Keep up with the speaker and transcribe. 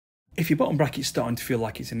If your bottom bracket's starting to feel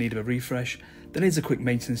like it's in need of a refresh, then here's a quick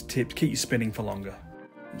maintenance tip to keep you spinning for longer.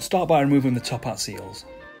 Start by removing the top hat seals.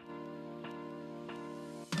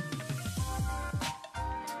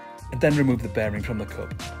 And then remove the bearing from the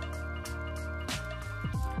cup.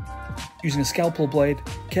 Using a scalpel blade,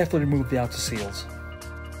 carefully remove the outer seals.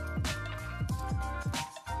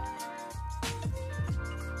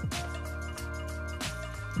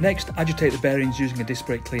 Next, agitate the bearings using a disc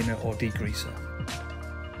brake cleaner or degreaser.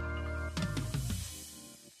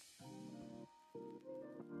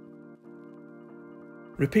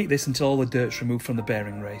 Repeat this until all the dirt's removed from the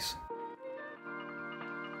bearing race.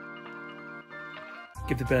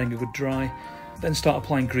 Give the bearing a good dry, then start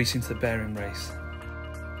applying grease into the bearing race.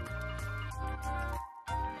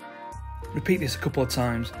 Repeat this a couple of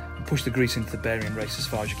times and push the grease into the bearing race as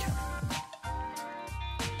far as you can.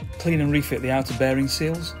 Clean and refit the outer bearing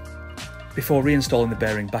seals before reinstalling the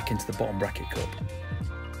bearing back into the bottom bracket cup.